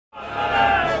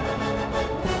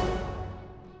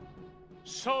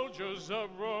of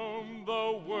Rome,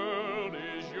 the world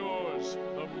is yours.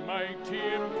 The mighty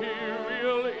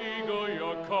imperial eagle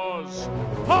your cause.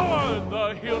 Forward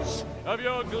the hilts of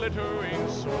your glittering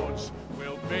swords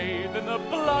will bathe in the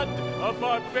blood of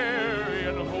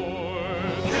barbarian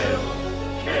hordes. Kill,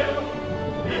 kill,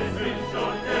 this is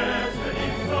your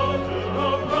destiny, soldier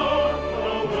of Rome,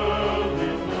 the world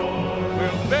is yours.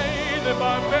 We'll bathe in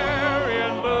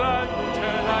barbarian blood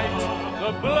tonight,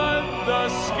 the blood, the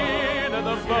skin, and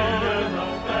the bone.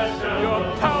 Your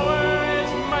power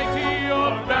is mighty,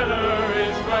 your banner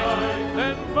is right,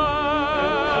 then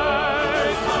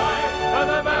fight, and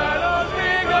the battle's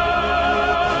begun.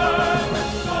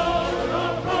 Soldier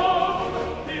of Rome,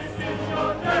 this is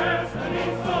your destiny,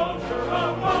 soldier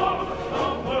of Rome, the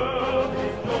world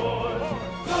is yours.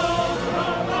 Soldier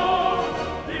of Rome,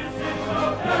 this is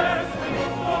your destiny,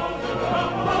 soldier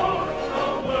of Rome, the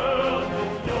world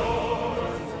is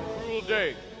yours. Cruel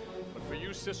day, but for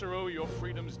you, Cicero, your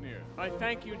freedom's near. I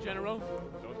thank you, General.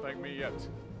 Don't thank me yet.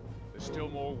 There's still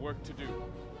more work to do.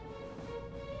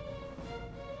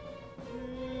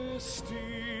 This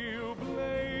steel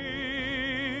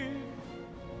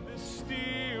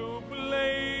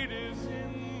blade is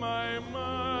in my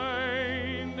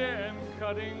mind and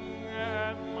cutting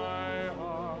at my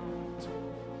heart.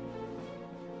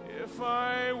 If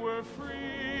I were free,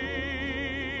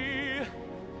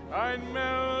 I'd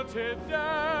melt it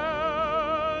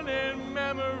down in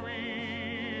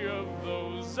memory of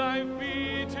those I've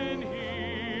beaten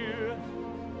here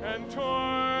and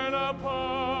torn apart.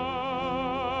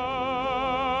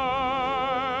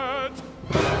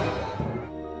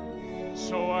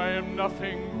 So I am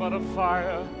nothing but a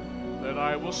fire that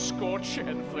I will scorch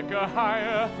and flicker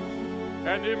higher,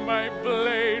 and in my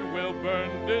blade will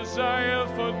burn desire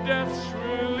for death's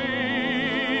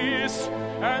release,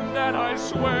 and that I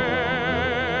swear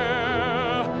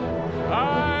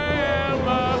I am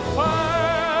a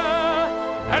fire,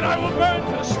 and I will burn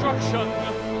destruction.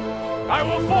 I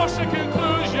will force a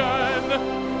conclusion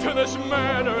to this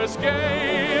murderous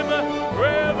game.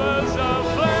 Rivers of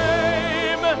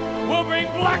flame will bring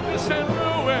blackness and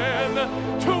ruin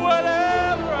to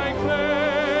whatever I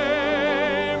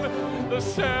claim. The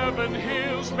 7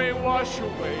 hills may wash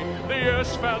away, the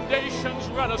earth's foundations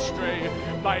run astray.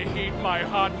 My heat, my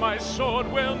heart, my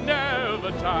sword will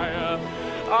never tire.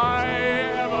 I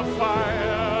am a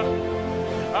fire.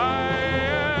 I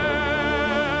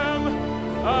am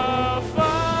a